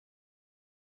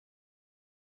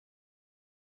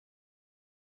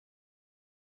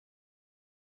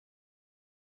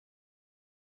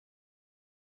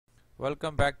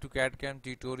Welcome back to CAD/CAM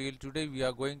tutorial. Today we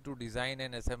are going to design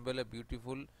and assemble a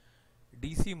beautiful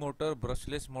DC motor,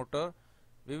 brushless motor.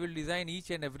 We will design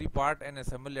each and every part and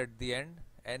assemble at the end,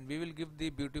 and we will give the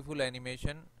beautiful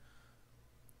animation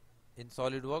in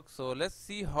Solidworks. So let's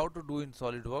see how to do in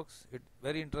Solidworks. It's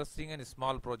very interesting and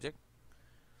small project.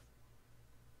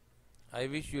 I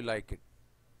wish you like it.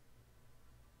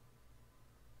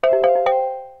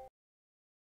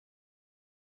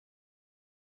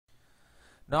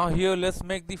 Now here let's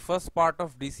make the first part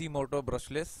of DC motor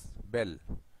brushless bell.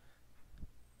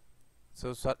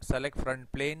 So select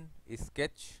front plane,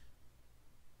 sketch,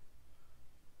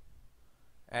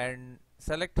 and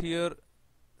select here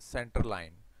center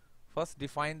line. First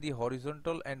define the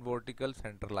horizontal and vertical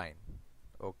center line.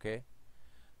 Okay,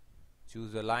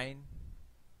 choose a line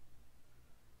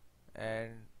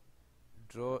and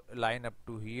draw a line up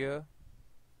to here.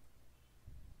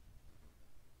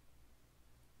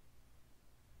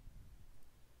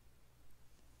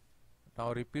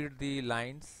 Now repeat the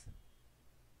lines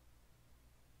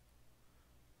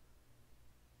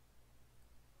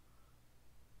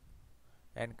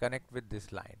and connect with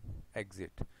this line,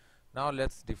 exit. Now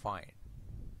let's define.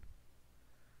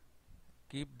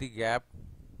 Keep the gap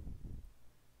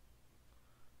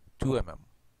 2 mm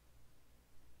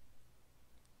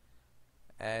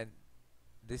and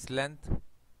this length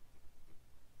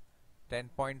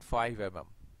 10.5 mm.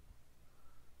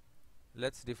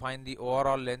 Let's define the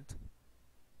overall length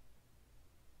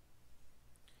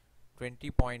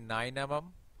 20.9 mm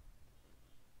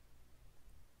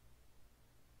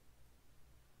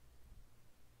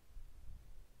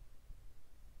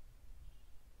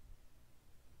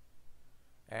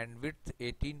and width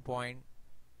 18.53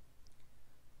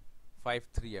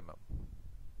 mm.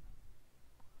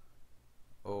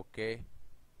 Okay,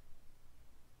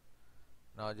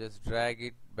 now just drag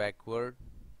it backward.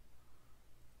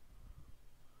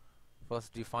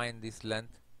 First define this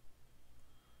length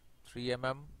 3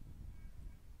 mm,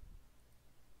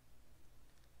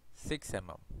 6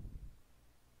 mm.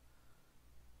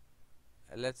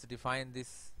 Let's define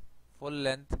this full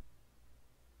length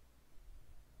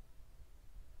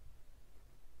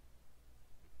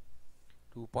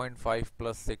 2.5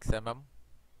 plus 6 mm.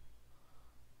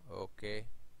 Okay,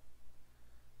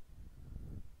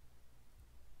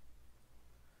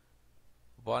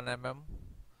 one mm,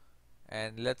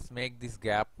 and let's make this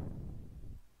gap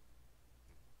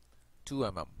 2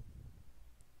 mm.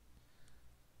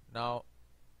 Now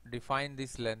define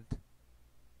this length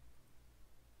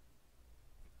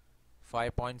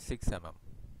 5.6 mm.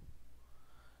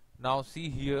 Now see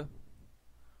here,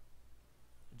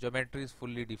 geometry is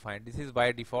fully defined. This is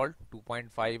by default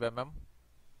 2.5 mm.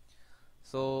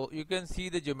 So you can see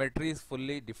the geometry is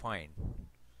fully defined.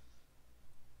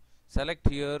 Select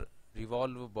here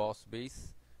revolve boss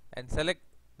base and select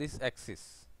this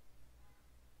axis.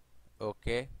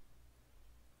 Okay,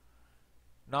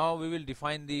 now we will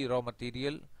define the raw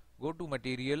material. Go to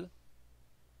material,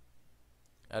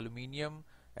 aluminium,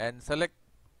 and select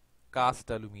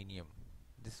cast aluminium.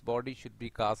 This body should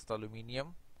be cast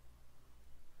aluminium.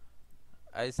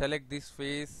 I select this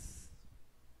face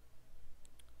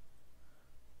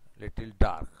little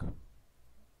dark.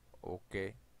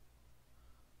 Okay,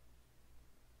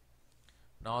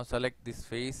 now select this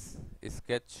face,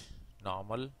 sketch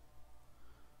normal.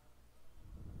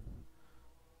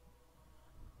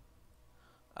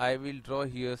 I will draw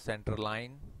here center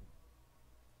line.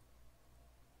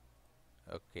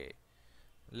 Okay,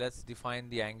 let's define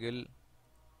the angle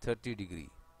 30 degree.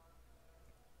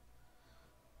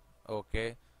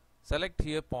 Okay, select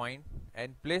here point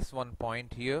and place one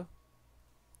point here,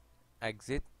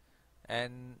 exit,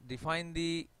 and define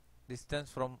the distance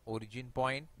from origin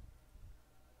point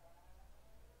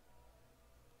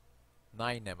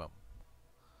 9 mm.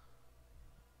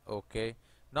 Okay,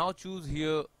 now choose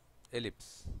here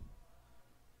ellipse.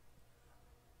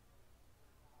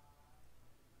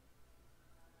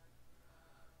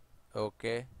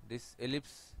 Okay, this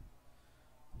ellipse,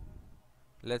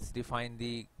 let's define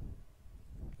the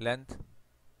length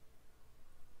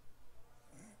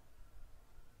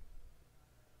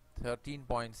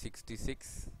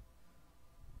 13.66,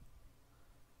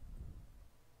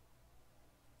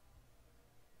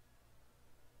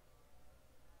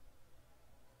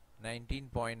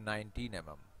 (19.19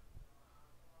 mm).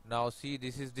 Now see,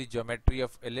 this is the geometry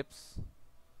of ellipse.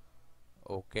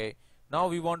 Okay, now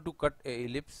we want to cut a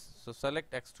ellipse, so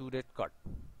select extruded cut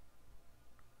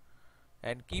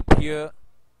and keep here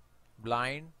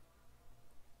blind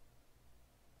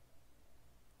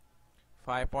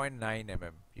 5.9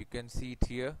 mm. You can see it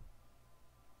here.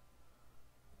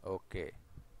 Okay,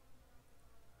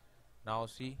 now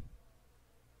see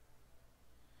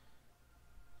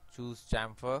choose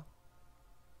chamfer,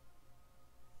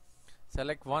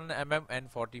 select 1 mm and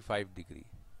 45 degree.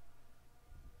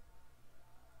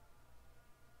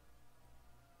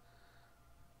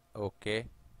 Okay,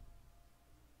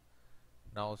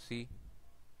 now see,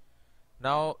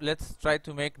 now let's try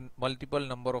to make multiple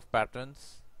number of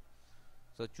patterns.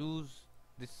 So choose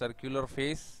this circular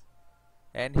face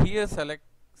and here select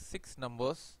 6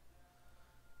 numbers,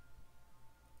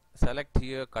 select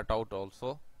here cutout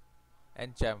also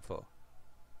and chamfer.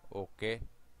 Okay,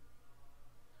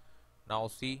 now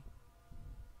see,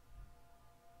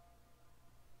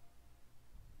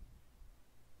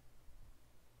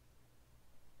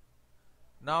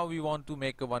 now we want to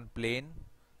make a one plane.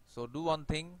 So do one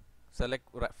thing, select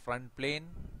front plane,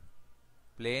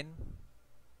 plane,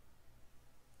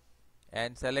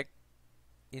 and select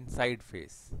inside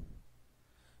face.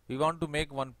 We want to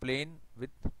make one plane with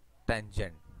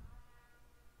tangent,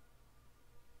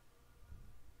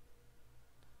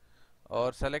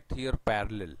 or select here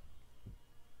parallel,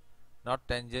 not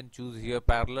tangent, choose here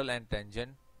parallel and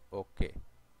tangent. Okay,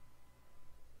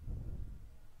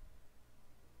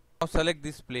 now select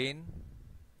this plane,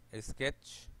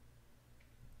 sketch,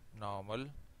 normal.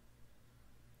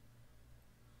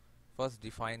 First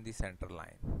define the center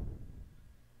line,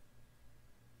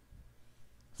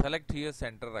 select here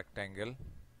center rectangle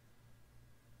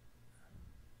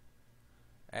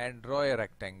and draw a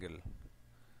rectangle.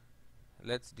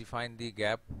 Let's define the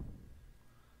gap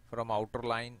from outer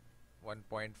line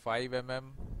 1.5 mm,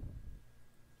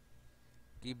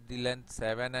 keep the length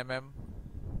 7 mm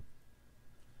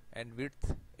and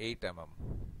width 8 mm.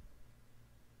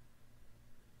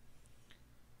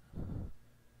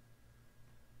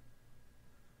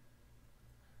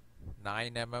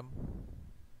 Nine mm.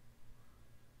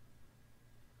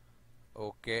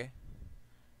 Okay,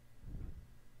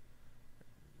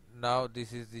 now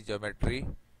this is the geometry.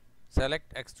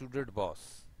 Select extruded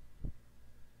boss,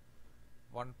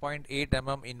 1.8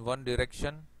 mm in one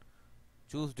direction,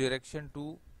 choose direction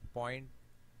to 0.2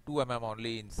 mm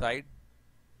only inside.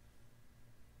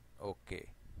 Okay,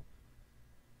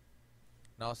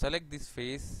 now select this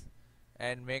face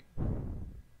and make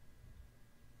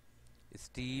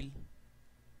steel,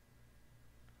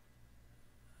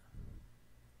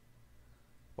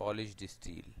 polished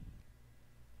steel.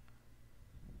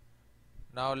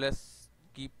 Now let's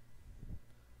keep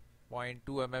 0.2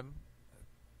 mm.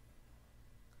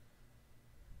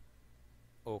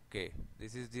 Okay,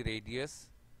 this is the radius.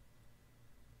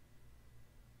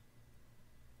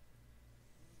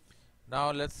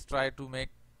 Now let's try to make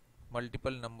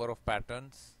multiple number of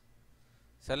patterns.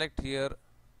 Select here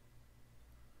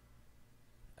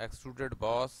extruded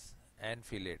boss and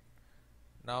fillet.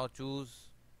 Now choose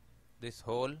this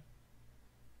hole,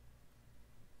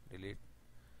 delete,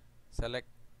 select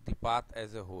the path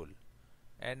as a whole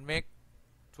and make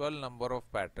 12 number of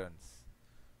patterns.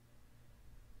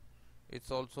 It's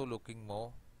also looking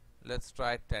more. Let's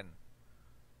try 10.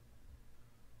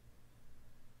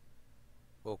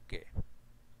 Okay,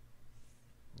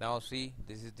 now see,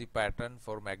 this is the pattern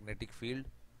for magnetic field.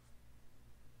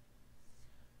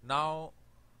 Now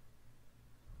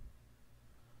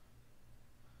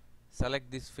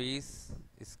select this face,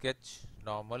 sketch,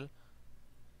 normal,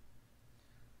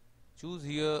 choose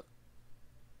here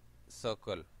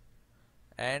circle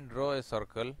and draw a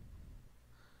circle,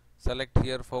 select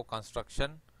here for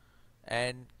construction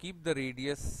and keep the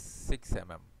radius 6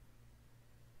 mm.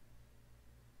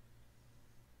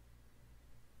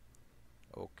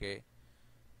 Okay,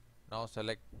 now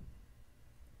select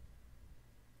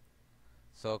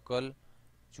circle,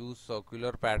 choose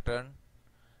circular pattern,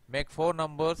 make 4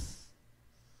 numbers.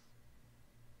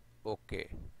 Okay,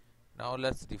 now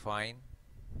let's define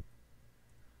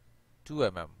 2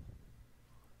 mm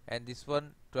and this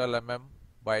one 12 mm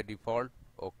by default.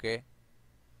 Okay,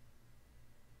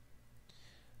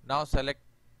 now select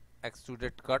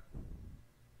extruded cut,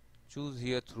 choose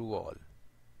here through all.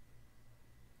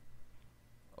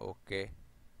 Okay,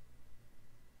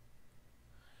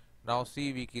 now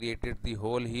see, we created the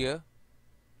hole here.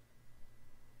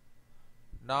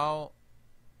 Now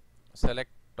select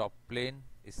top plane,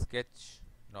 sketch,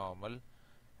 normal,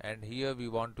 and here we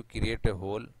want to create a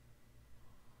hole.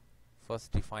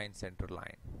 First define center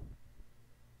line,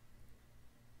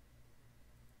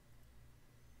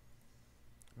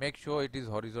 make sure it is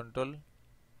horizontal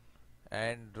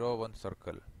and draw one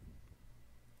circle.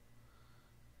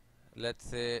 Let's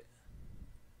say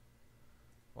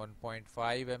 1.5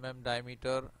 mm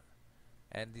diameter,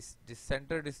 and this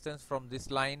center distance from this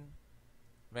line,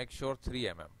 make sure 3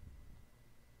 mm.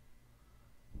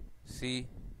 See,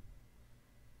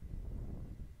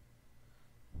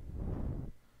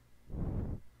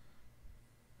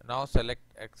 Now select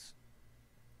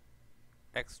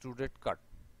extruded cut.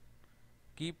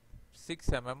 Keep 6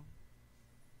 mm.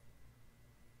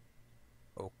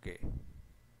 Okay.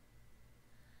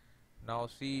 Now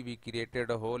see, we created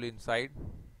a hole inside.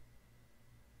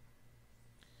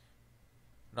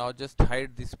 Now just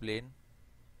hide this plane.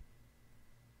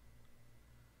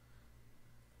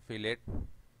 Fillet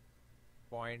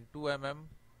 0.2 mm,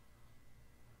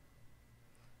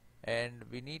 and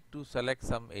we need to select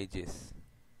some edges.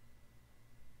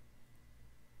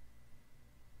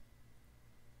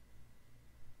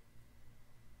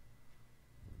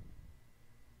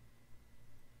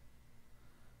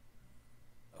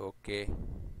 Okay.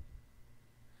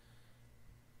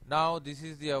 Now this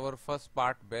is our first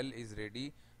part. Bell is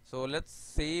ready. So let's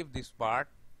save this part.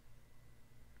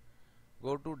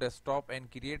 Go to desktop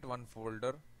and create one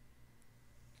folder.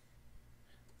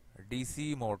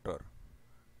 DC motor,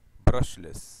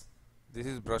 brushless. This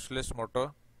is brushless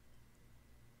motor.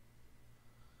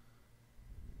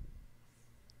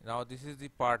 Now this is the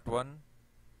part 1,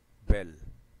 bell.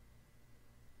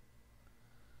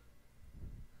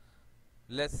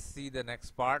 Let's see the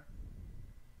next part.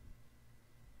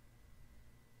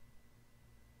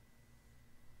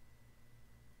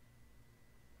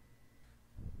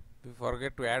 We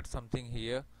forget to add something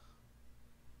here.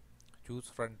 Choose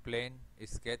front plane,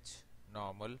 sketch,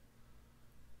 normal,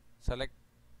 select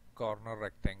corner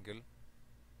rectangle,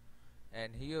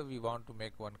 and here we want to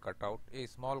make one cutout, a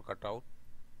small cutout.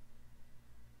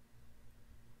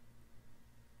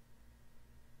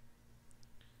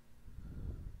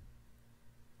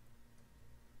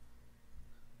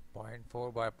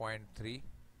 .4 by 0.3.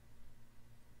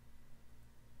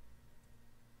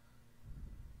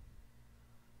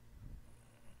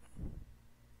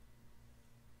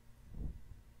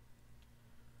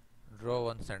 Draw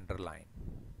one center line.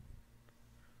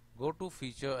 Go to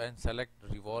feature and select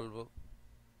revolve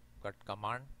cut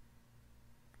command.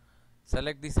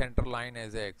 Select the center line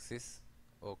as a axis.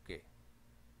 Okay.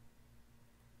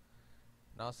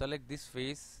 Now select this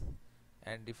face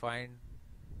and define,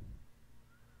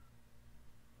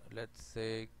 let's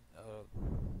say,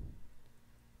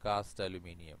 cast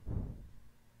aluminium.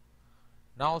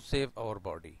 Now save our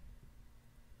body.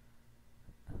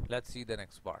 Let's see the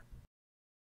next part.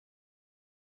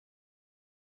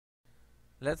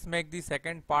 Let's make the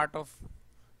second part of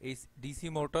a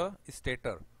DC motor,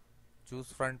 stator.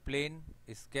 Choose front plane,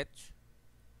 sketch,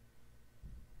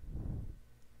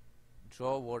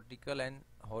 draw vertical and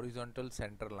horizontal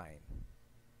center line.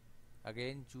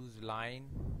 Again choose line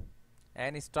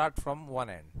and start from one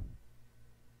end.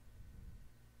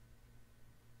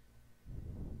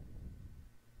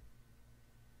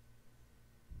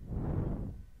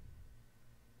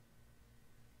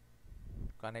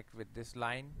 Connect with this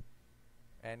line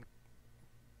and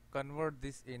convert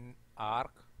this in arc.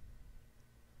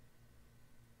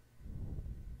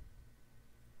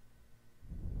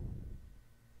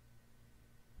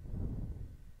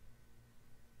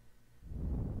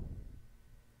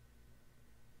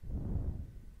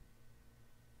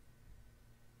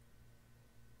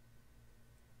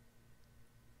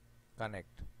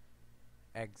 Connect,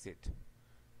 exit.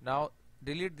 Now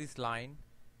delete this line,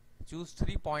 choose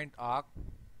 3-point arc,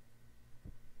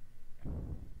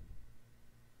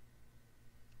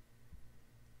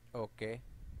 okay.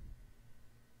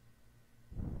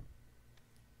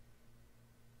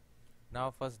 Now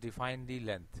first define the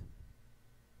length.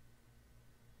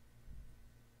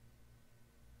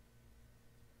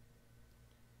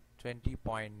 .9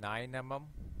 mm,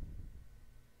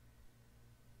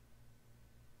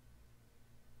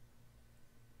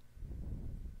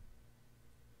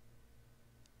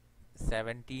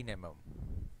 17 mm.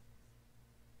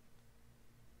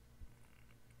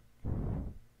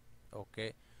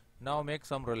 Okay. Now make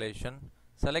some relation.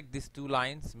 Select these two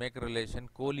lines, make relation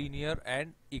collinear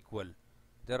and equal.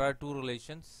 There are two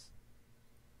relations.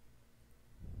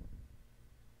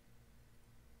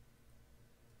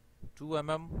 Two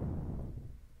mm,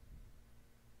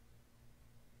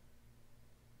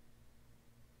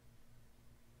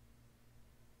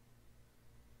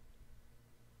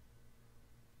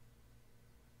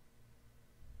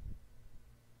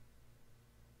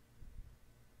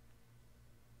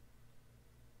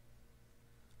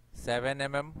 seven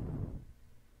mm,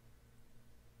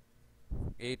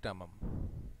 8 mm.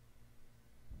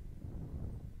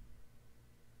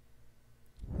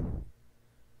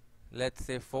 Let's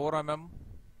say 4 mm,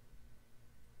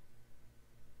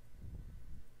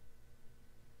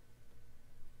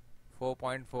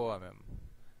 4.4 mm.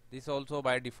 This also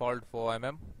by default 4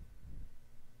 mm.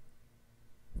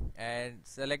 And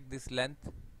select this length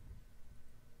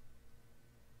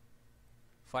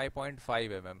 5.5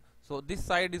 mm. So this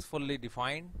side is fully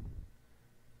defined.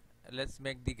 Let's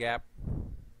make the gap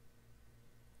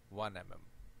 1 mm.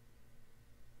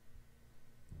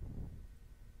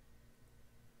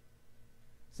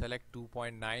 Select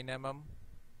 2.9 mm.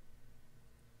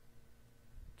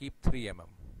 Keep 3 mm.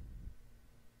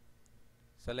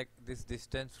 Select this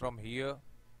distance from here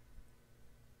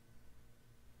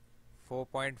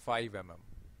 4.5 mm.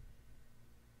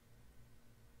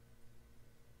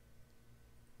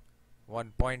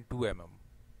 1.2 mm.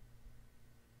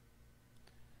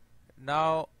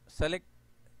 Now select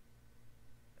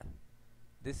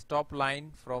this top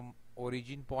line from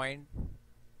origin point,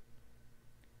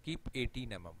 keep 18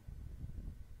 mm.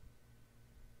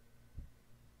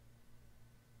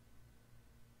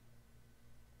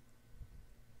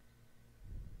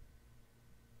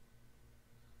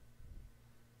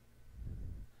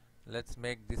 Let's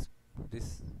make this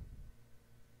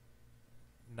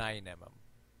 9 mm.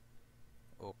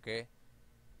 Okay,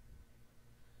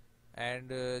 and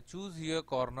choose here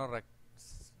corner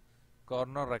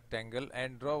rectangle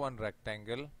and draw one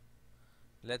rectangle.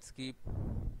 Let's keep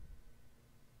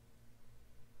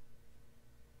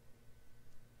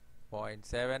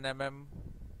 0.7 mm,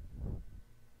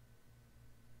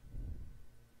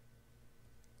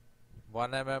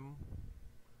 1 mm,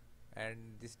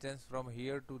 and distance from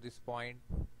here to this point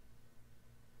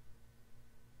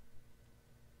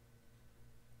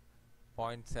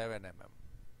 0.7 mm.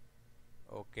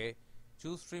 Okay,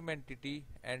 choose trim entity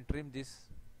and trim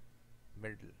this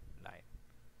middle line.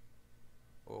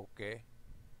 Okay,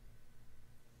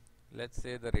 let's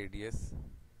say the radius.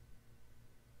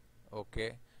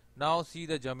 Okay, now see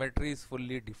the geometry is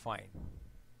fully defined.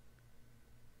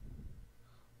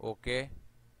 Okay,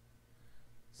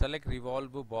 select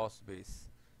revolve boss base.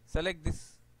 Select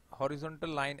this horizontal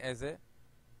line as a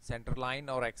center line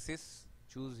or axis.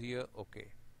 Choose here. Okay,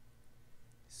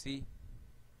 see,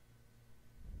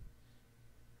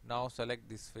 now select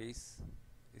this face,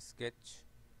 sketch,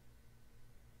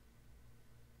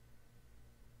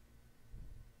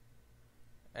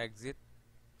 exit.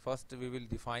 First we will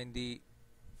define the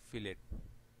fillet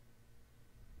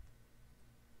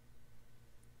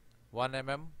 1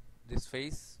 mm, this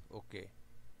face. Okay,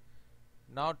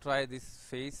 now try this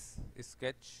face,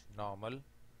 sketch, normal,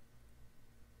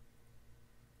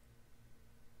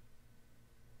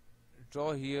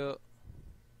 draw here,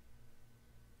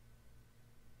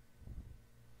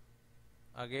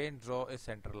 again draw a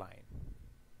center line.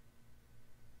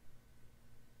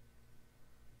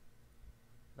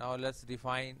 Now let's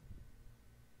define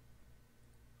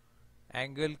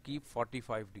angle, keep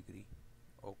 45 degree.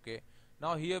 Okay,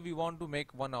 now here we want to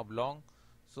make one oblong,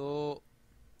 so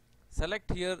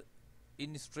select here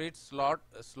in straight slot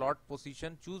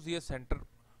position, choose here center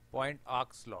point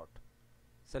arc slot.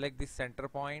 Select this center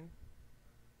point,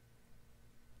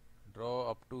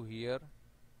 draw up to here,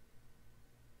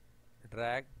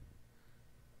 drag,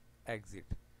 exit.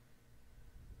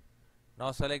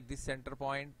 Now select this center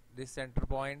point,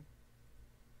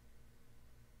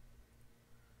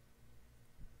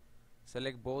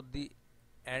 select both the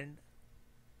end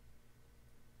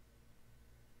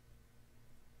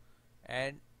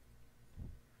and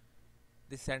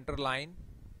the center line,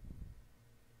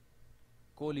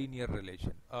 collinear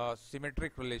relation,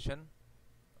 symmetric relation.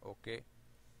 Okay,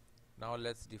 now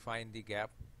let's define the gap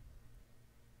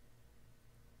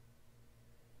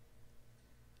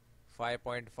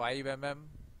 5.5 mm.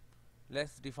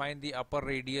 Let's define the upper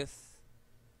radius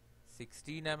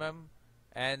 16 mm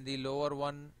and the lower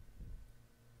one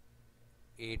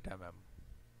 8 mm.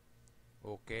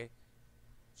 Okay,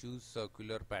 choose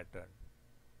circular pattern.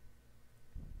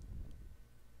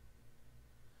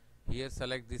 Here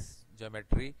select this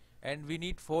geometry and we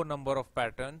need 4 number of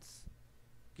patterns.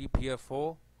 Keep here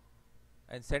 4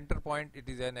 and center point it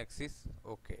is an axis.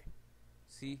 Okay,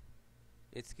 see,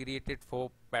 it's created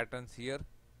 4 patterns here.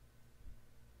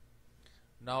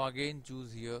 Now again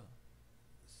choose here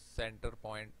center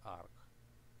point arc.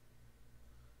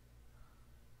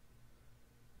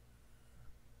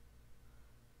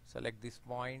 Select this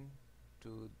point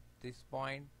to this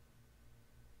point.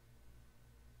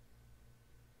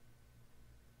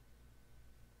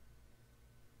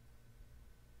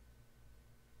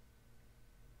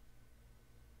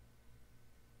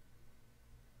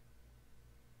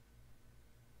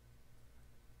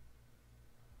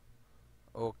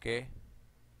 Okay,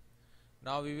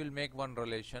 now we will make one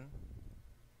relation.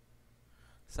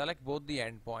 Select both the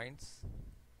end points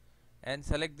and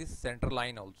select this center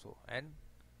line also and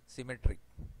symmetric.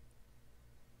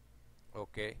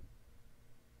 Okay,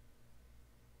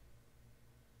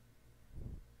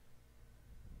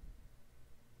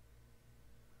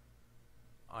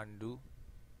 undo.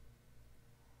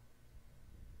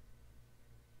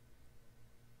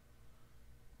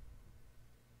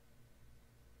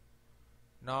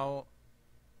 Now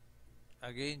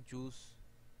again choose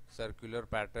circular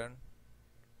pattern,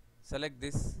 select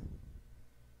this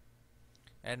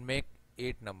and make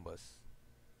 8 numbers.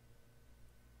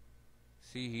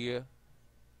 See here.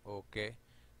 Okay,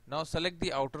 now select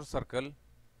the outer circle,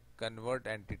 convert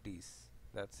entities,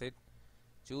 that's it.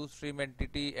 Choose trim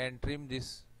entity and trim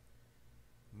this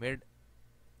mid.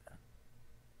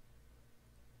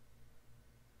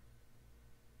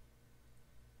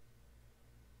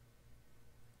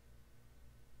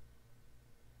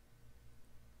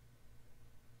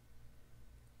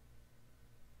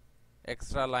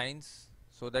 Extra lines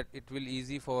so that it will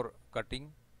easy for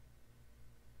cutting.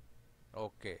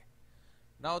 Okay,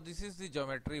 now this is the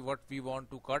geometry what we want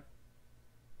to cut.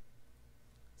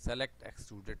 Select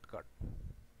extruded cut.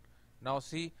 Now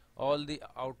see all the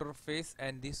outer face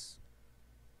and this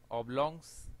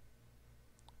oblongs.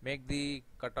 Make the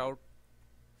cutout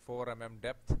 4 mm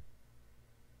depth.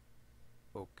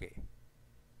 Okay,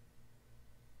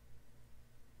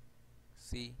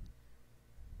 see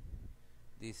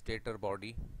the stator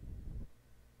body.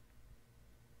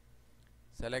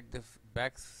 Select the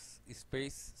back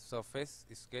space surface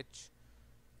sketch,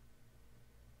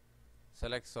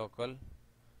 select circle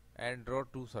and draw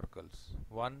 2 circles.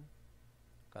 One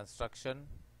construction,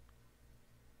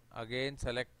 again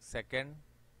select second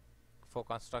for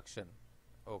construction.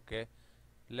 Okay,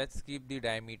 let's keep the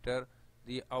diameter,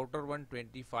 the outer one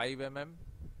 25 mm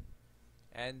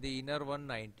and the inner one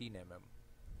 19 mm.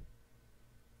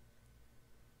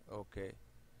 Okay,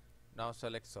 now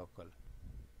select circle.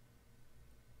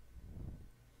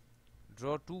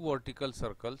 Draw 2 vertical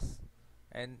circles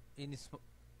and in this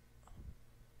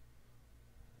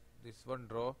one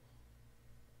draw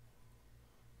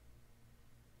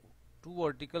 2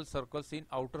 vertical circles in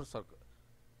outer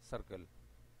circle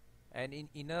and in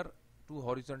inner 2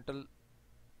 horizontal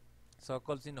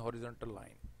circles in horizontal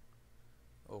line.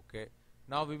 Okay,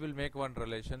 now we will make one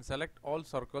relation. Select all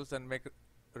circles and make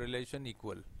relation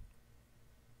equal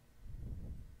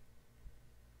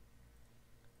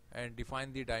and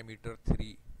define the diameter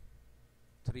 3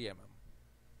 mm.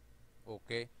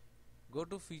 Okay, go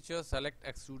to feature, select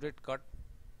extruded cut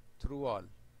through all.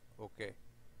 Okay,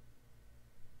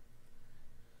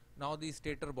 now the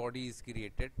stator body is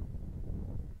created.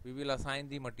 We will assign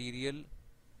the material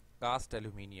cast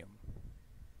aluminium.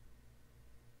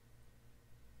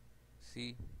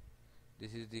 See,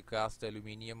 this is the cast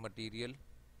aluminium material.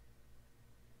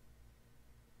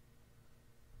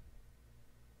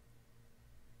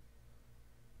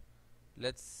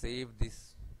 Let's save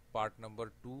this part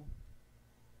number 2,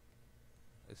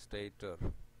 stator.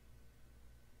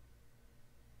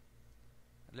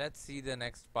 Let's see the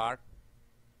next part.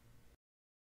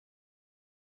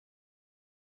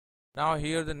 Now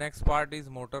here the next part is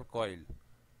motor coil.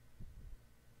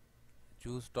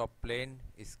 Choose top plane,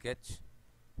 sketch,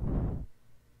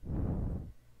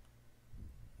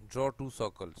 draw 2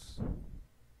 circles.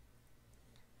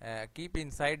 Keep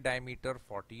inside diameter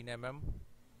 14 mm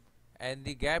and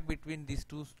the gap between these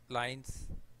 2 lines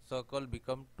circle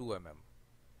become 2 mm.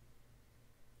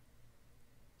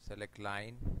 Select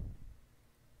line,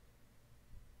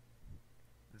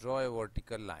 draw a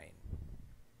vertical line.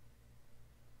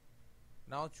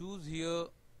 Now choose here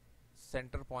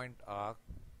center point arc.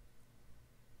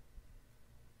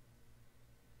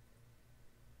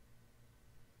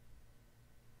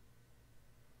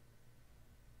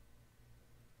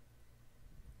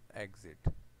 Exit.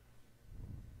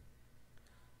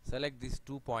 Select these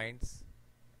 2 points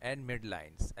and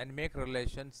midlines and make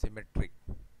relation symmetric.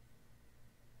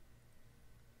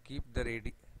 Keep the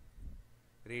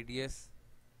radius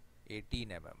 18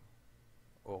 mm.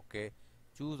 Okay,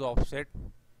 choose offset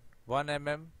 1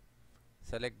 mm,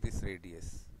 select this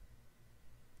radius.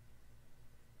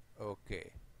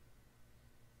 Okay,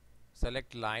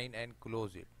 select line and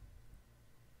close it.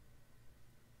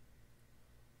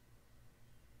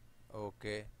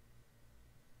 Okay,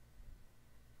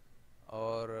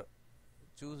 or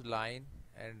choose line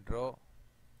and draw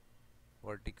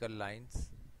vertical lines.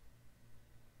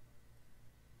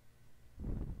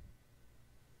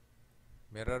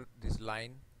 Mirror this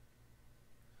line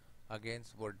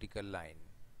against vertical line.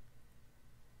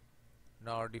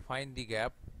 Now define the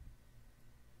gap,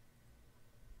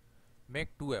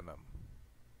 make 2 mm.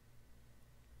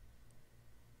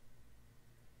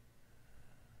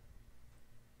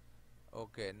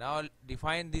 Okay, now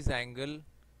define this angle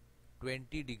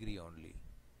 20 degree only.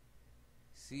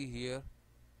 See here,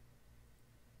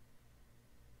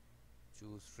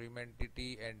 choose trim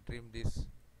entity and trim this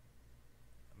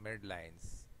mid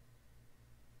lines.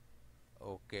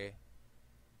 Okay.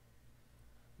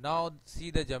 Now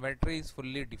see, the geometry is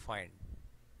fully defined.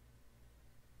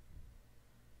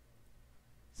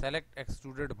 Select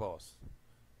extruded boss,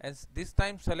 and this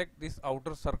time select this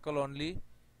outer circle only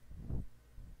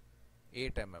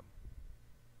 8 mm.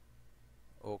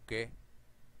 Okay.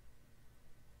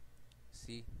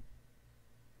 See,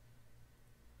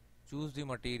 choose the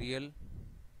material,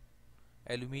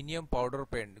 aluminium powder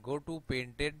paint. Go to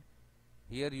painted.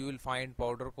 Here you will find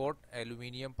powder coat,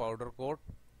 aluminium powder coat,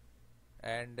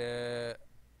 and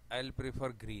I'll prefer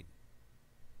green.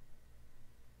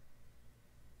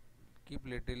 Keep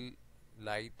little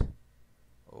light.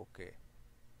 Okay.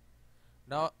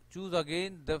 Now choose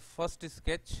again the first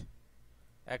sketch,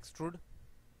 extrude.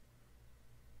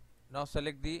 Now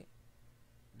select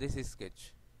this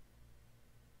sketch,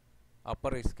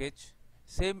 upper sketch,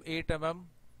 same 8 mm.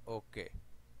 Okay.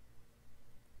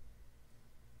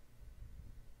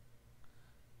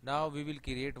 Now we will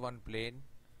create one plane.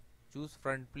 Choose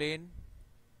front plane,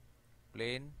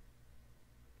 plane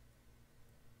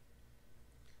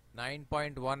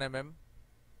 9.1 mm,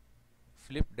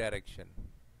 flip direction.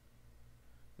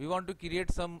 We want to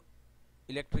create some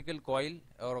electrical coil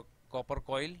or copper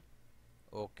coil.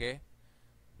 Okay.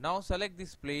 Now select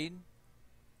this plane,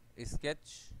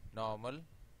 sketch, normal.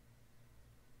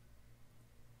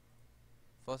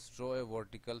 First draw a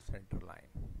vertical center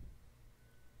line.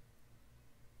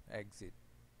 Exit.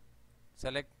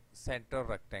 Select center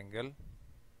rectangle.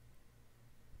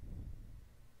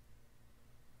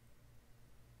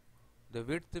 The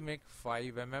width make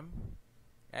 5 mm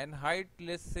and height,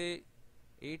 let's say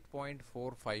 8.45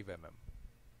 mm.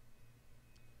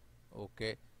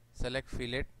 Okay. Select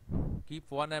fillet, keep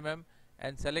 1 mm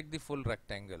and select the full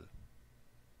rectangle.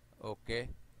 Okay.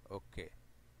 Okay.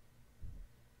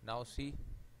 Now see,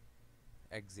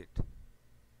 exit.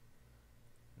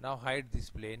 Now hide this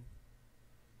plane.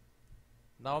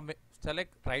 Now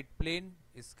select right plane,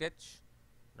 sketch,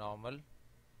 normal,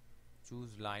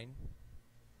 choose line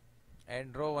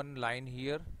and draw one line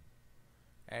here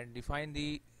and define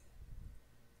the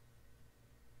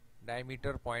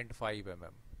diameter 0.5 mm.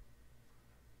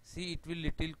 See, it will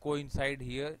little coincide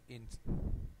here in.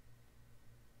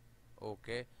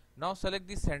 Okay. Now select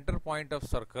the center point of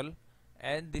circle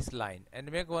and this line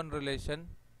and make one relation,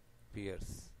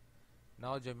 pierce.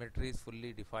 Now geometry is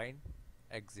fully defined.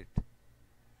 Exit.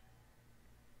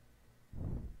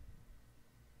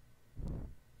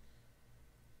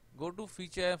 Go to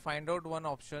feature, find out one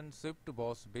option, shift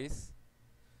boss base.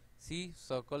 See,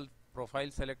 circle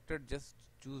profile selected, just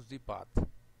choose the path.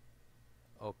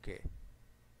 Okay.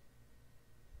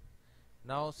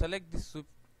 Now select the swift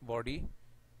body,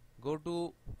 go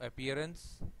to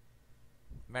appearance,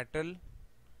 metal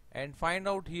and find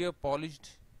out here polished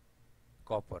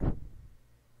copper.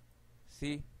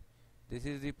 See, this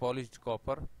is the polished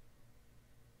copper.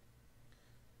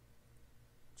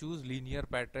 Choose linear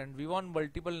pattern. We want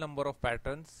multiple number of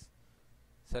patterns.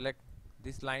 Select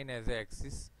this line as a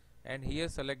axis and here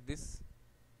select this.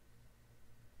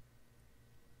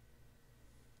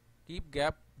 Keep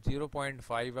gap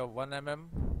 0.5 of 1 mm.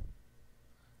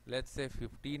 Let's say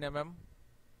 15 mm.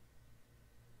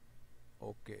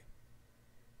 Okay.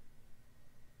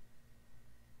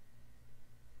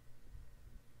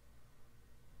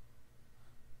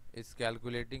 It's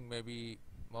calculating, maybe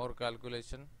more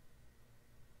calculation.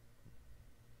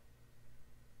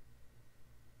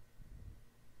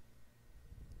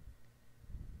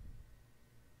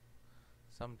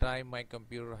 Sometime my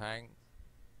computer hang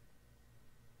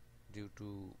due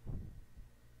to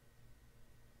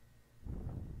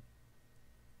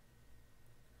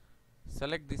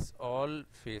select this all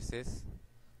faces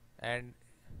and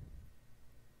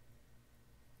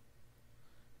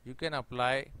you can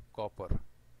apply copper,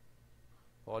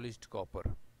 polished copper.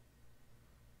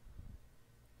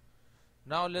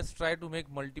 Now let's try to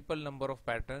make multiple number of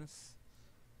patterns.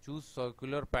 Choose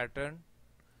circular pattern.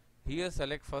 Here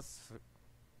select first.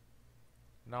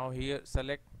 Now here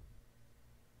select,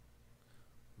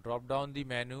 drop down the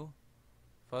menu.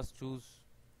 First choose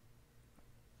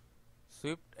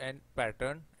swift and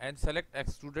pattern and select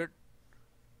extruded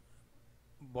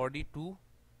body 2.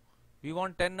 We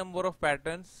want 10 number of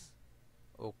patterns.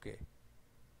 Okay.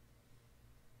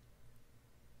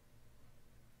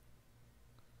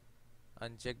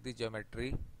 Uncheck the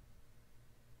geometry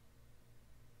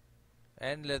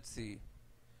and let's see.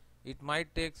 It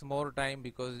might takes more time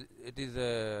because it is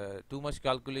too much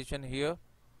calculation here.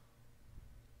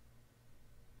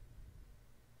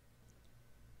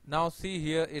 Now see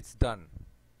here, it's done.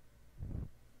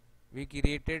 We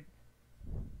created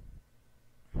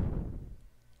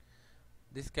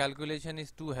This calculation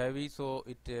is too heavy, so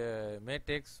it may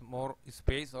takes more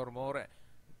space or more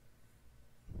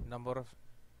number of.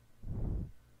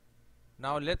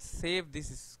 Now let's save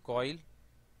this coil.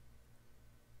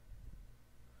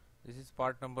 This is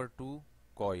part number 2,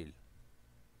 coil.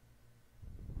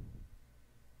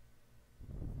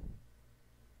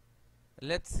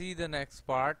 Let's see the next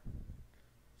part,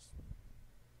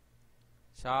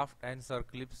 shaft and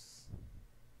circlips,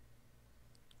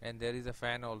 and there is a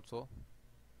fan also.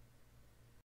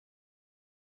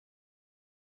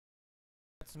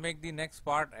 Let's make the next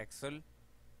part axle.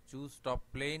 Choose top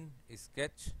plane,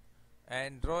 sketch,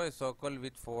 and draw a circle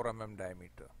with 4 mm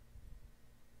diameter.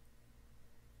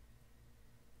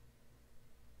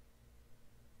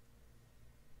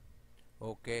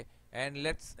 Okay, and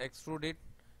let's extrude it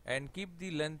and keep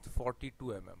the length 42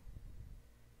 mm.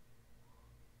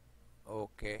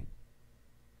 Okay.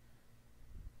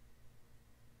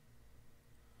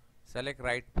 Select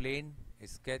right plane,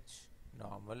 sketch,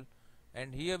 normal,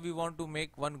 and here we want to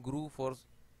make one groove for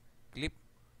clip,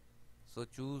 so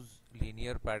choose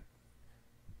linear path,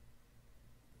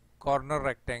 corner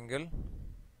rectangle,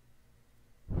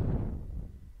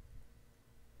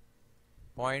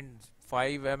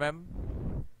 0.5 mm,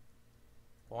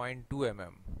 0.2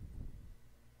 mm,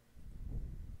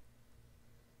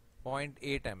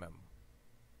 0.8 mm.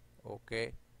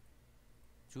 Okay,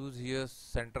 choose here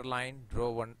center line,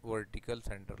 draw one vertical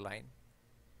center line,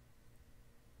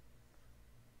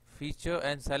 feature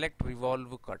and select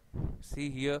revolve cut. See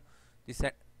here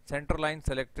the center line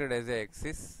selected as a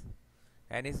axis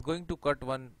and is going to cut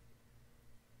one.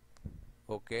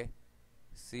 Okay,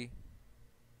 see,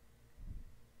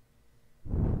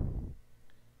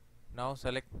 now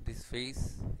select this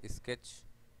face, sketch,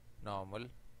 normal,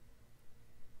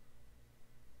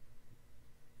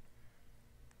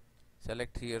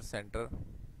 select here center,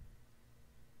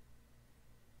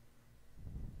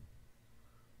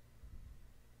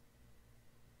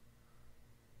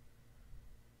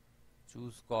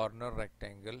 choose corner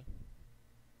rectangle,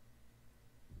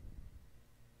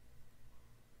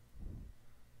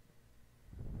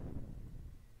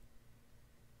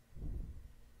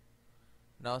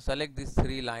 now select these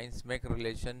 3 lines, make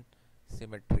relation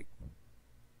symmetric.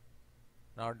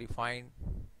 Now define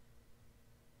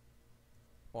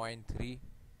 0.3,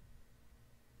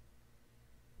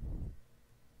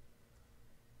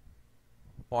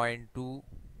 0.2,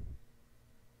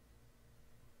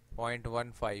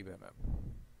 0.15 mm.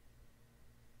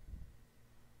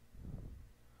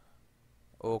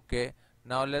 Okay,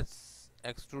 now let's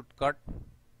extrude cut.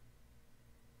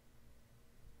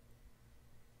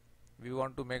 We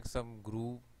want to make some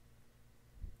groove.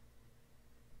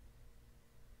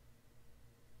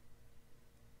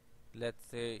 Let's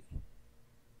say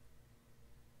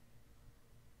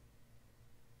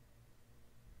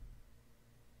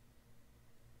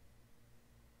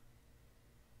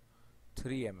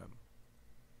 3 mm.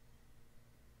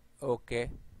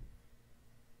 Okay.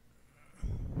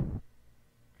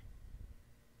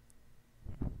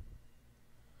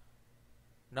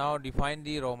 Now define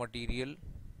the raw material.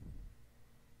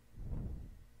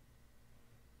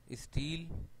 Steel,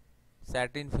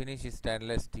 satin finish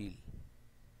stainless steel,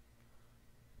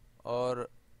 or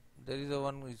there is a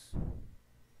one is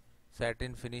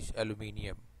satin finish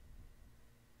aluminium.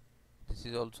 This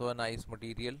is also a nice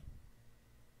material.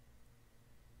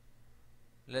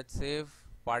 Let's save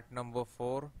part number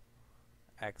 4,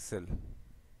 axle.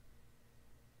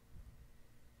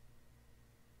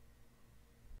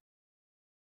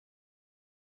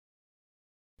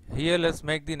 Here let's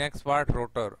make the next part,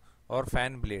 rotor or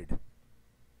fan blade.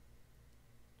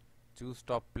 Choose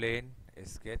top plane,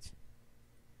 sketch,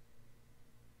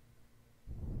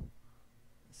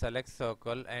 select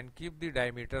circle and keep the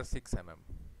diameter 6 mm.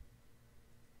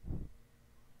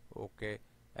 Okay,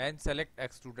 and select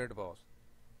extruded boss.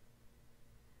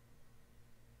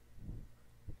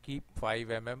 Keep 5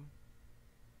 mm.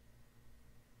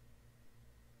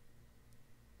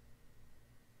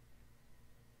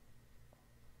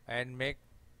 And make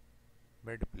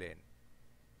mid plane.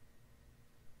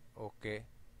 Okay.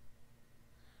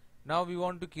 Now we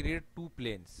want to create 2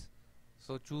 planes.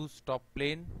 So choose top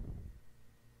plane,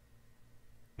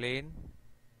 plane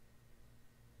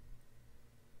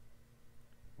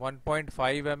 1.5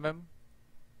 mm.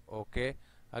 Okay.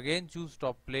 Again choose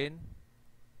top plane,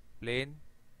 plane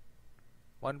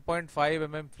 1.5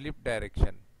 mm flip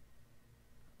direction.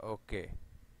 Okay.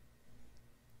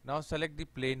 Now select the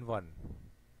plane 1.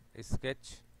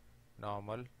 Sketch,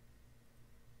 normal,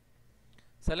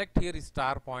 select here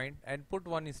star point and put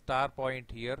one star point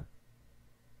here,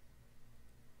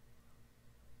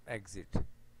 exit,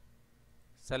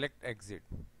 select exit.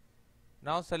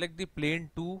 Now select the plane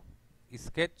 2,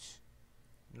 sketch,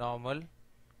 normal,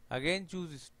 again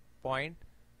choose point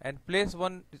and place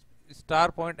one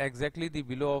star point exactly the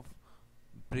below of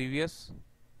previous,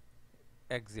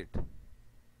 exit.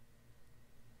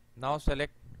 Now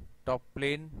select top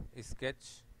plane,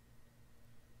 sketch,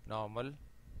 normal,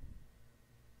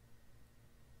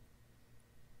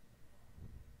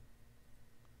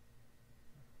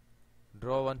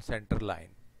 draw one center line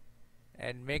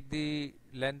and make the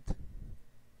length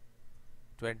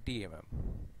 20 mm.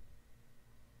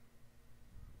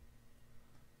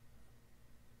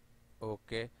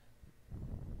 Okay.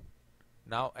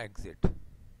 Now exit.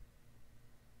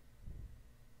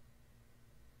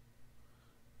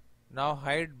 Now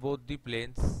hide both the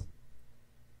planes.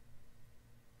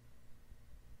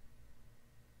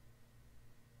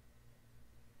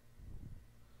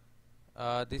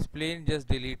 This plane just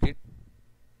delete it.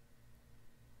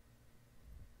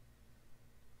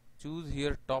 Choose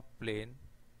here top plane,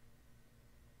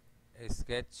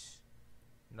 sketch,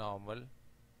 normal,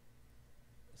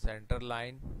 center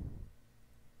line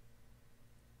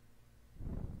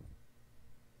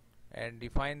and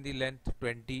define the length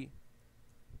 20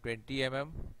 mm.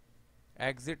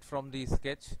 Exit from the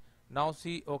sketch. Now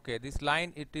see, okay, this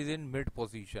line it is in mid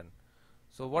position.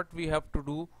 So what we have to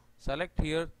do, select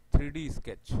here 3D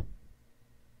sketch,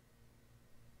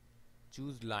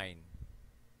 choose line.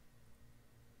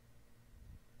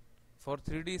 For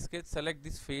 3D sketch select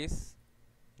this face,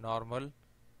 normal.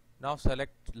 Now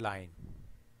select line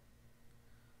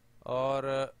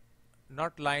or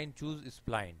not line, choose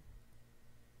spline.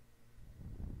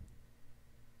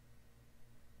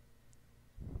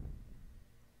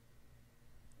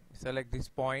 Select this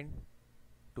point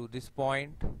to this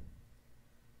point,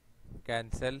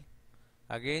 cancel,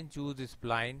 again choose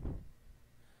spline,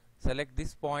 select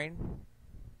this point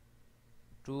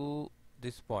to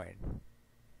this point,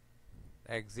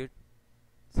 exit,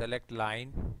 select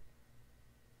line,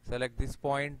 select this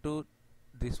point to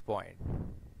this point,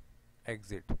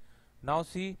 exit. Now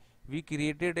see, we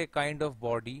created a kind of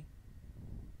body.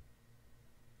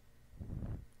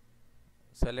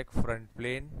 Select front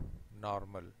plane,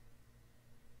 normal,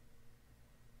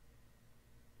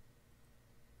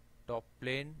 top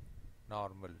plane,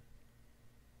 normal,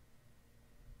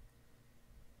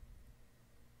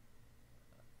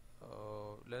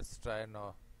 let's try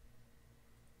now.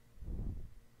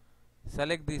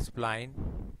 Select the spline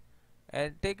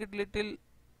and take it little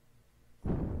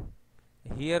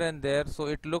here and there so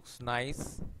it looks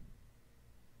nice.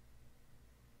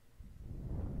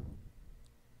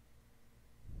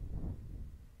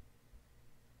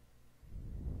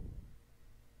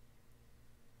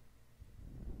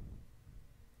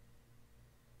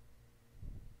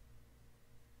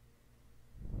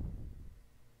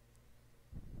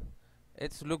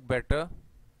 It's look better.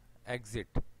 Exit.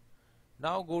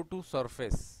 Now go to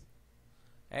surface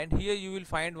and here you will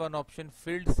find one option,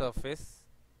 filled surface.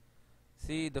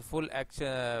 See the full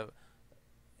action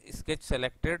sketch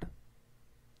selected.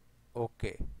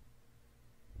 Okay.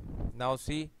 Now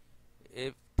see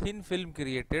a thin film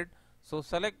created. So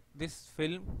select this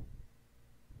film,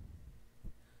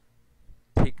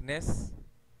 thickness,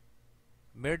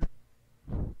 mid,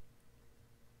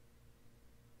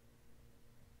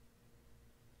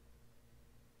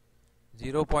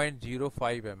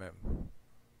 .05 mm.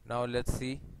 Now let's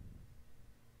see.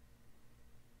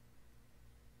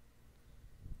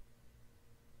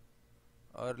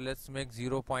 Or let's make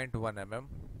 0.1 mm.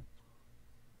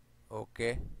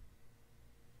 Okay.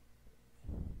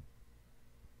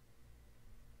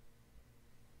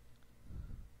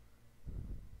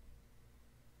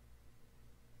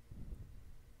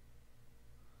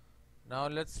 Now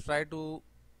let's try to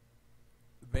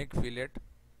make fillet.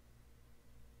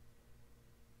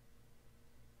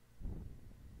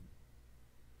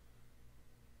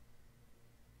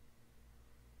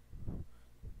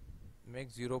 Make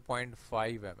 0.5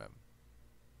 mm.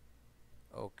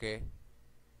 Okay.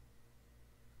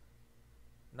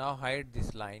 Now hide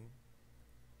this line.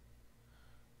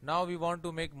 Now we want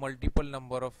to make multiple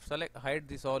number of, select, hide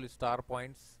this all star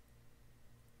points.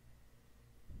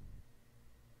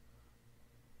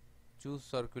 Choose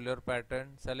circular pattern,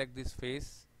 select this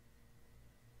face,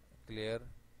 clear,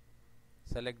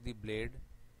 select the blade,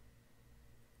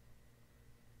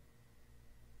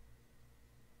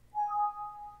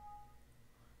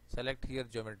 select here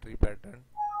geometry pattern,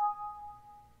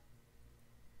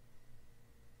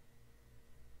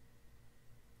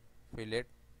 fillet,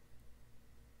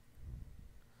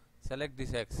 select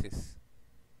this axis,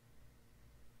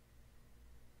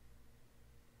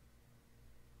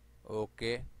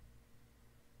 okay.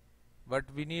 but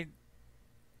we need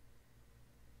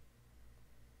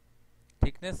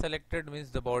thickness selected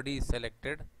means the body is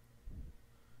selected.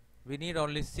 We need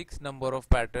only 6 number of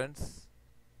patterns.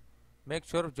 Make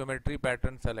sure geometry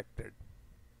pattern selected.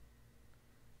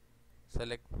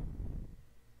 Select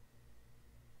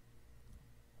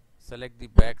the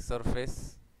back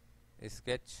surface,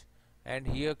 sketch, and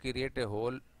here create a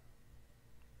hole.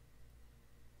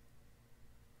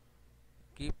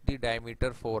 Keep the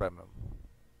diameter 4 mm.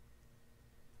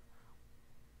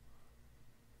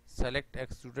 Select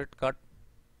extruded cut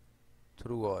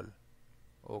through all.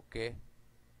 Okay.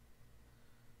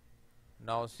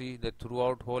 Now see the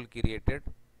throughout hole created.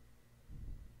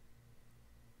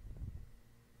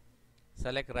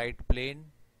 Select right plane,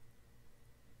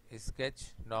 sketch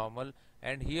normal,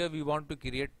 and here we want to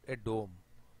create a dome.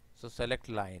 So select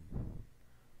line.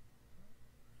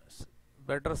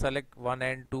 Better select 1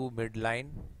 and 2 midline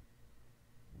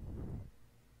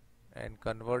and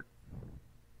convert.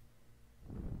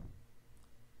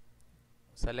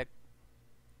 Select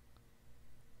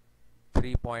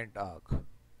 3-point arc.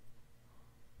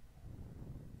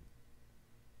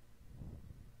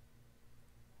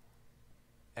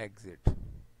 Exit.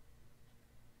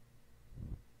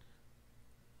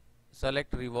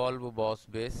 Select revolve boss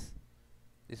base.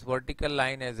 This vertical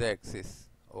line as a axis.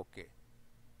 Okay.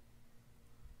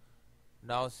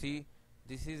 Now see,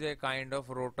 this is a kind of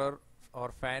rotor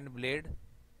or fan blade.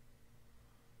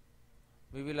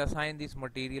 We will assign this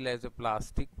material as a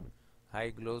plastic,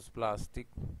 high gloss plastic.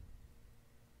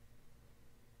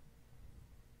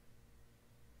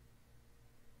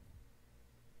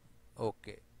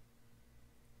 Okay.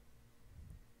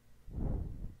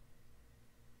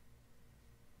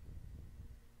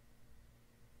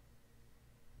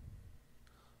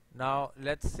 Now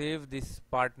let's save this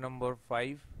part number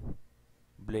 5,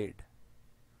 blade,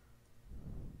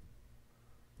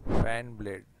 fan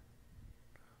blade,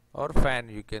 or fan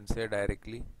you can say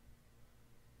directly.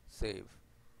 Save.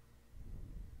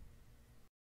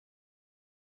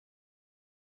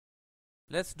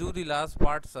 Let's do the last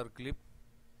part, circlip.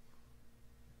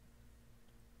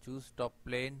 Choose top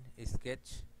plane,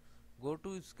 sketch, go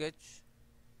to sketch,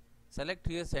 select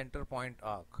here center point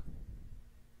arc.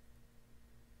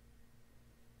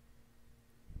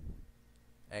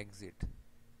 Exit.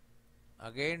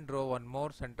 Again draw one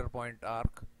more center point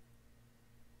arc.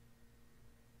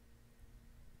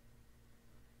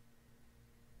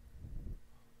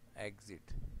 Exit.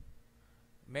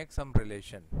 Make some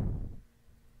relation.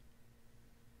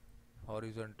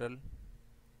 Horizontal,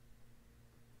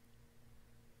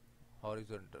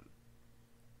 horizontal.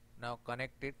 Now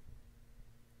connect it.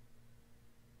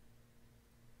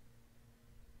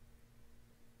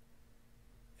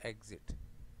 Exit.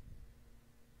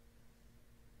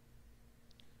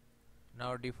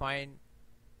 Now define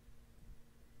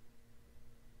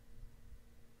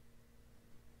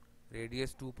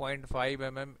radius 2.5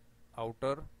 mm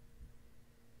outer,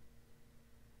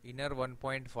 inner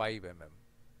 1.5 mm.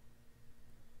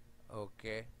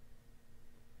 Okay.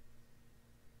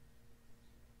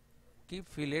 Keep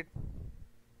fillet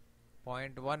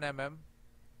 0.1 mm.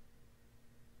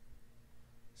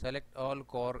 Select all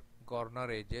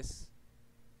corner edges.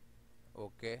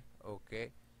 Okay.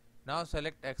 Okay. Now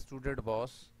select extruded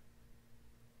boss.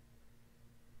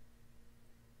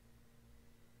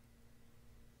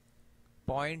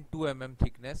 .2 mm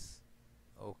thickness.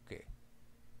 Okay.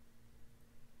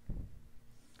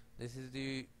 This is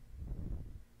the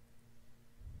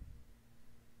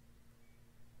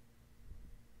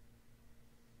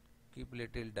keep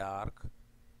little dark.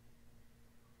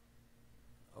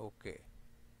 Okay.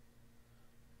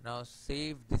 Now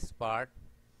save this part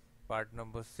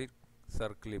number 6,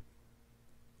 circlip.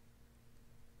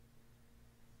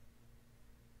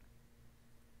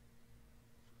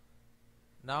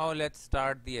 Now let's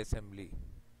start the assembly,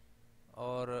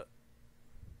 or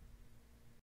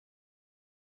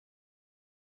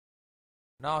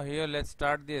now here let's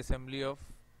start the assembly of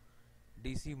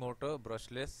DC motor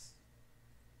brushless.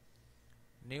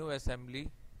 New assembly.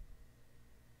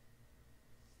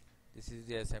 This is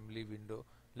the assembly window.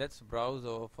 Let's browse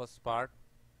our first part.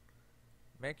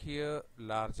 Make here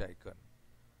large icon.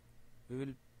 We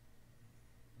will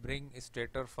bring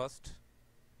stator first.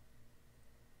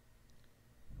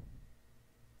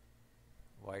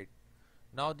 White.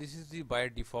 Now this is the by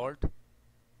default.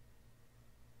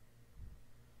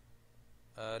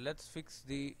 Let's fix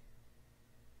the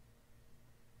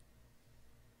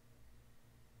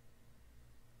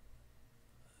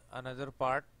another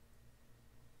part,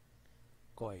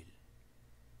 coil.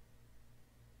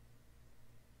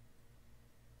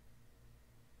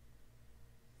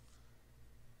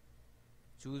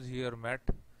 choose here mat,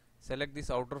 select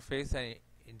this outer face and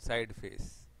inside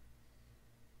face,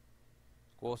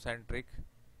 concentric,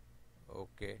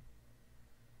 okay,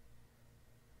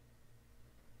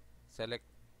 select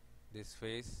this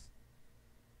face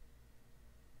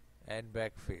and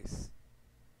back face,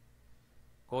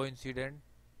 coincident,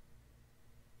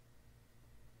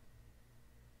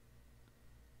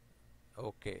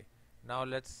 okay. Now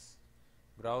let's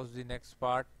browse the next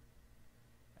part,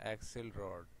 axle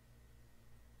rod,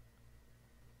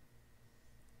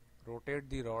 rotate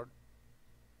the rod,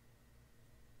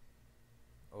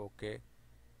 okay,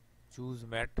 choose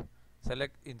mat,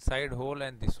 select inside hole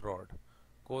and this rod,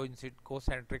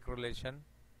 concentric relation,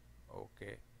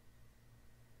 okay.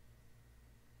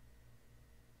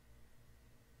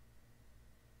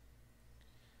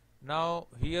 Now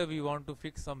here we want to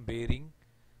fix some bearing,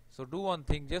 so do one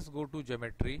thing, just go to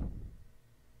geometry,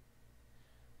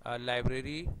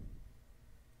 library,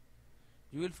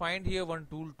 you will find here one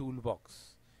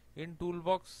toolbox. In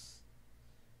toolbox,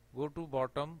 go to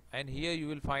bottom and here you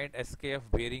will find SKF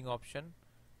bearing option,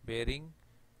 bearing,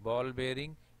 ball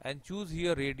bearing, and choose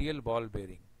here radial ball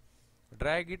bearing.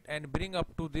 Drag it and bring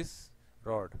up to this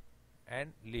rod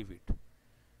and leave it.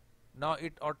 Now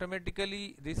it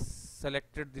automatically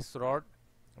selected this rod,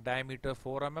 diameter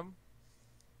 4 mm.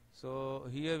 So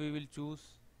here we will choose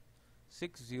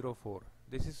 604.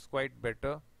 This is quite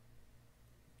better.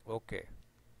 Okay.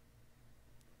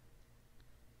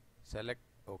 Select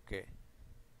okay.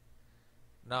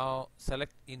 Now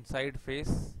select inside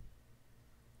face,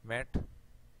 mat,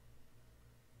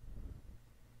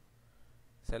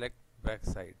 select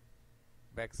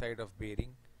backside of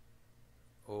bearing,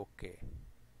 okay,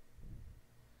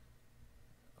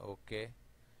 okay.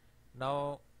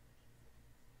 Now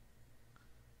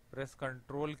press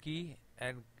Ctrl key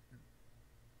and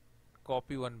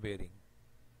copy one bearing.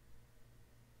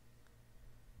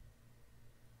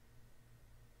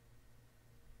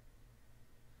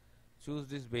 Choose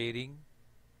this bearing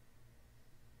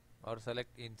or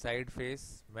select inside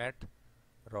face, mat,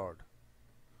 rod,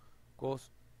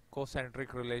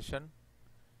 concentric relation,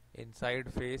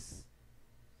 inside face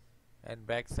and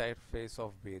backside face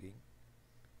of bearing,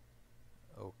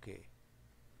 okay.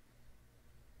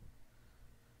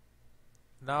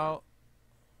 Now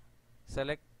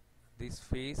select this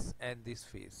face and this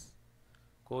face,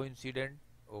 coincident,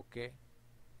 okay.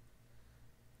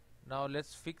 Now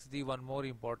let's fix the one more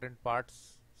important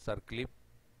parts, circlip.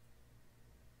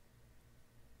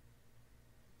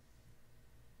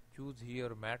 Choose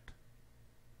here mat,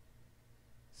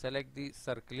 select the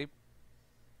circlip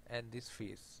and this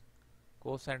face,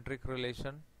 concentric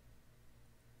relation,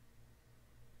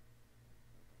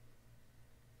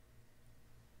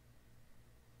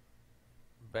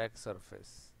 back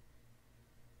surface,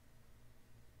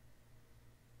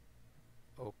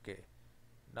 okay.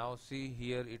 Now see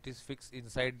here it is fixed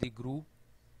inside the groove.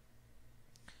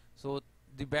 So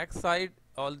the back side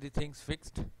all the things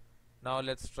fixed. Now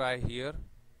let's try here.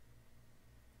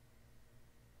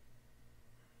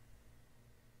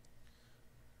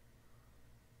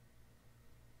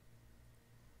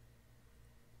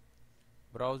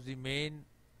 Browse the main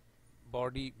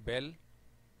body bell,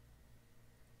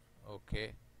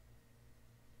 okay.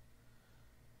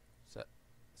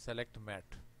 Select mat,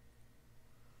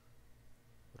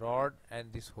 rod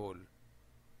and this hole,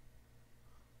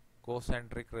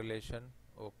 concentric relation,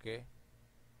 okay.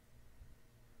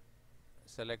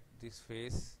 Select this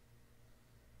face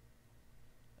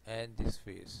and this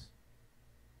face,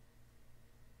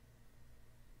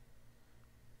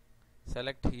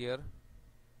 select here,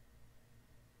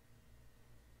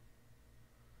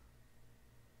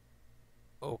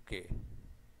 okay.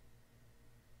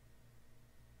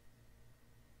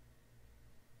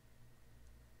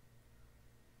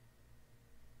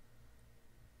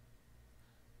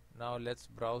 Now let's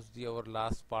browse our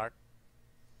last part,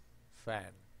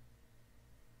 fan.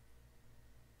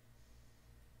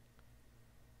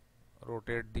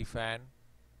 Rotate the fan,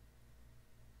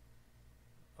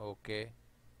 okay.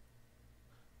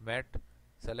 Mat,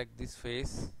 select this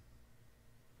face,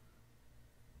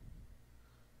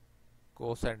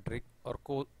 concentric or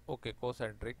okay,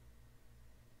 concentric.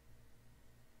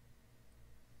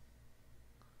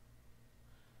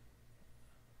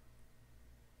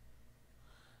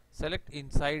 Select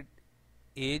inside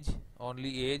edge,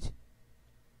 only edge,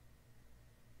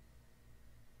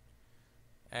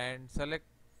 and select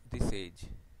this edge,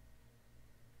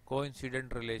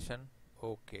 coincident relation,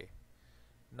 okay.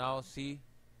 Now see,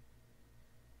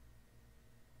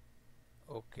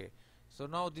 okay. So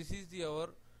now this is our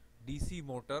DC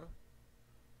motor.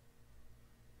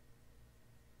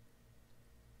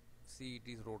 See, it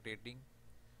is rotating,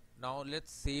 Now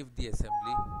let's save the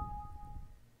assembly.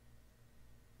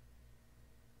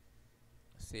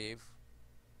 Save.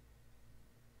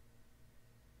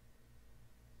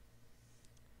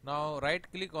 Now right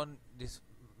click on this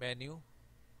menu,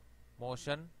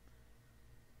 motion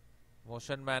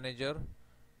manager,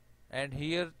 and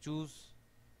here choose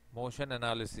motion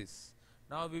analysis.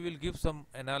 Now we will give some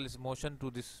motion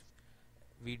to this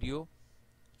video.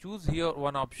 Choose here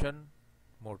one option,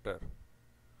 motor.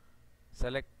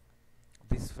 Select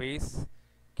this face,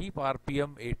 keep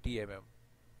RPM 80 mm.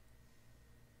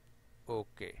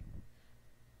 Okay,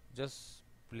 just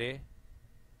play.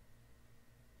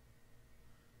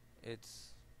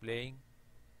 It's playing.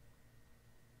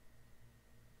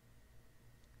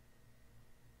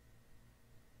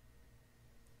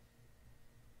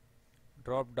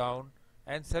 Drop down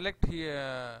and select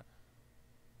here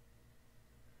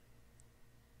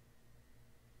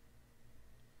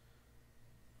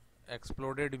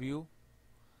exploded view.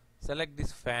 Select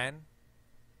this fan.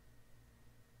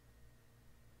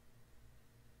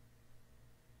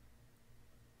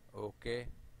 Okay.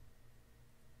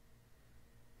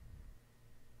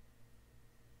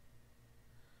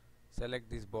 Select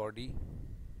this body.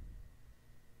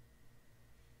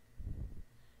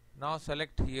 Now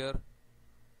select here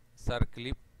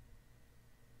circlip.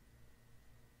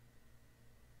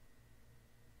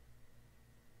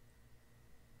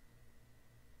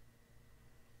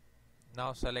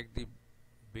 Now select the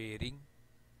bearing.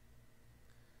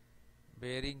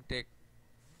 Bearing take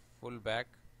full back.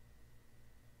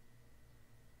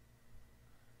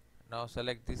 Now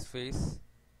select this face.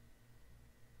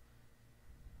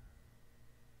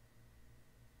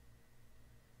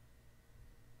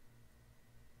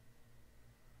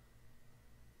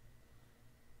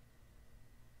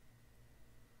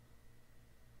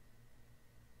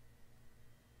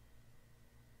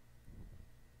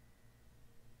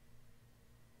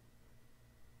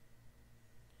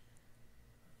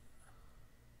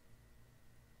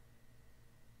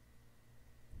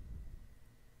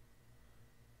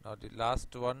 Now the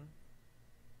last one.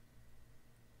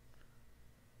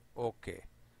 Okay.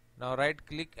 Now right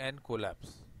click and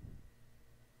collapse.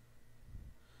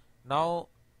 Now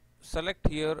select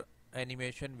here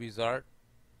animation wizard.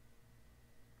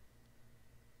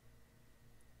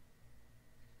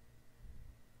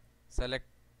 Select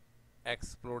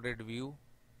exploded view.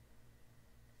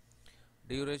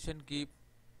 Duration keep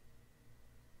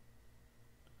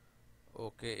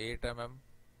okay 8 mm.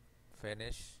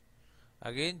 Finish.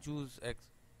 Again choose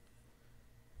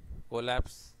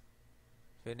collapse,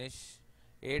 finish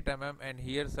 8 mm, and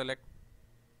here select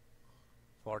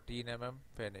 14 mm,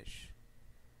 finish.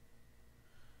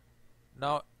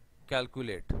 Now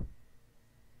calculate.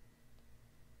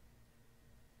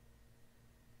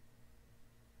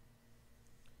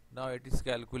 Now it is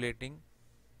calculating.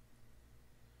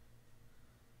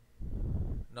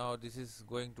 Now this is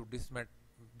going to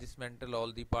dismantle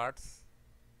all the parts.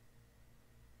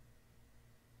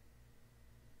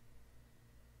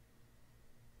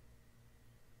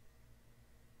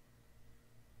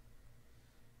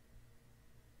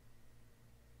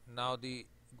 Now the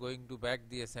going to back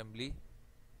the assembly.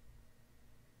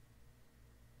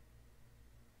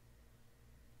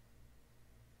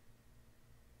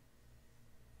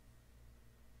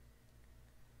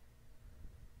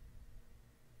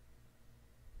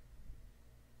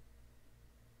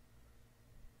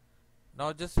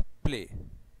 Now just play.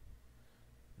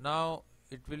 Now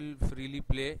it will freely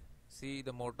play. See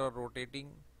the motor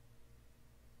rotating.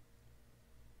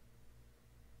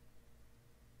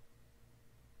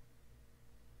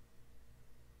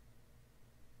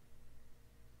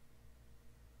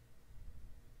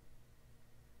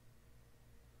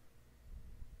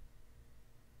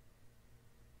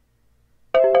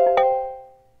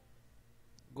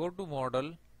 Go to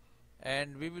model,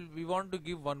 and we want to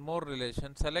give one more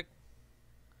relation. Select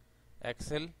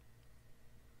axle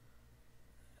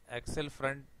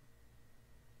front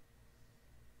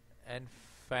and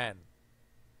fan.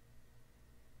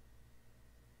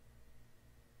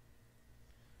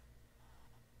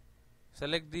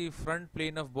 Select the front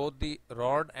plane of both the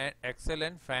rod and axle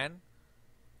and fan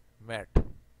mat.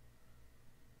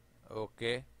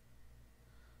 Okay.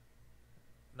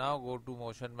 Now go to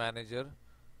motion manager,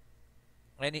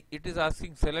 and it is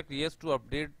asking select yes to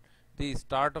update the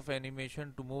start of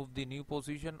animation to move the new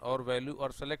position or value,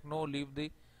 or select no, leave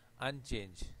the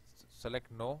unchanged.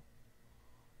 Select no.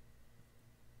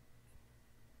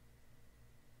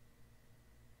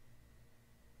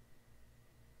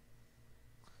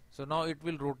 So now it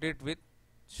will rotate with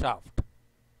shaft.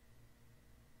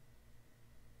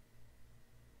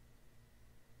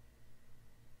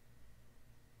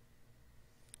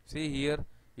 See here,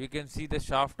 you can see the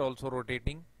shaft also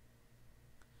rotating,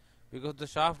 because the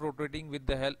shaft rotating with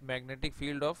the help magnetic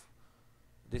field of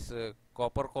this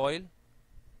copper coil.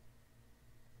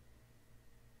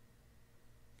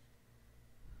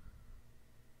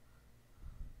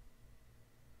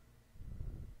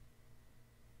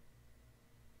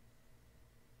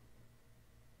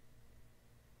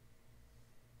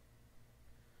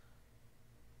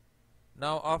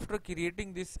 Now after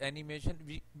creating this animation,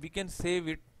 we can save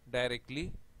it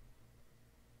directly.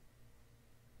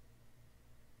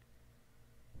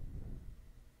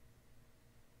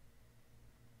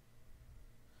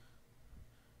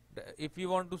 If you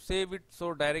want to save it,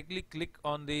 so directly click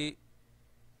on the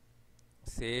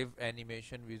save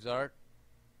animation wizard,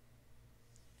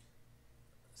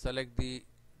 select the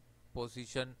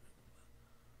position,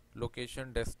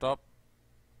 location, desktop.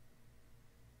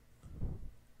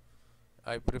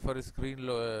 I prefer screen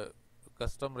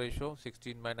custom ratio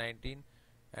 16:19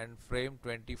 and frame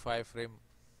 25 frame.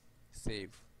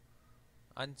 Save,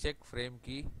 uncheck frame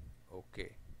key,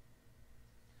 OK.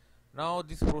 Now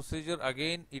this procedure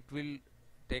again, it will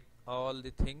take all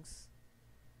the things,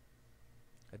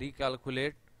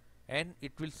 recalculate, and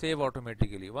it will save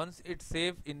automatically. Once it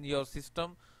save in your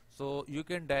system, so you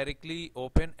can directly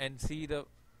open and see the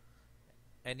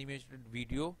animated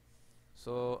video.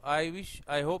 So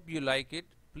I hope you like it.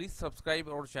 Please subscribe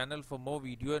our channel for more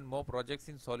video and more projects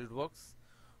in SolidWorks.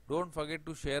 Don't forget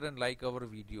to share and like our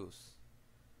videos.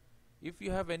 If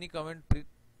you have any comment,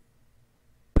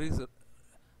 please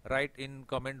write in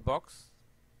comment box.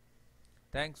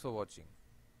 Thanks for watching.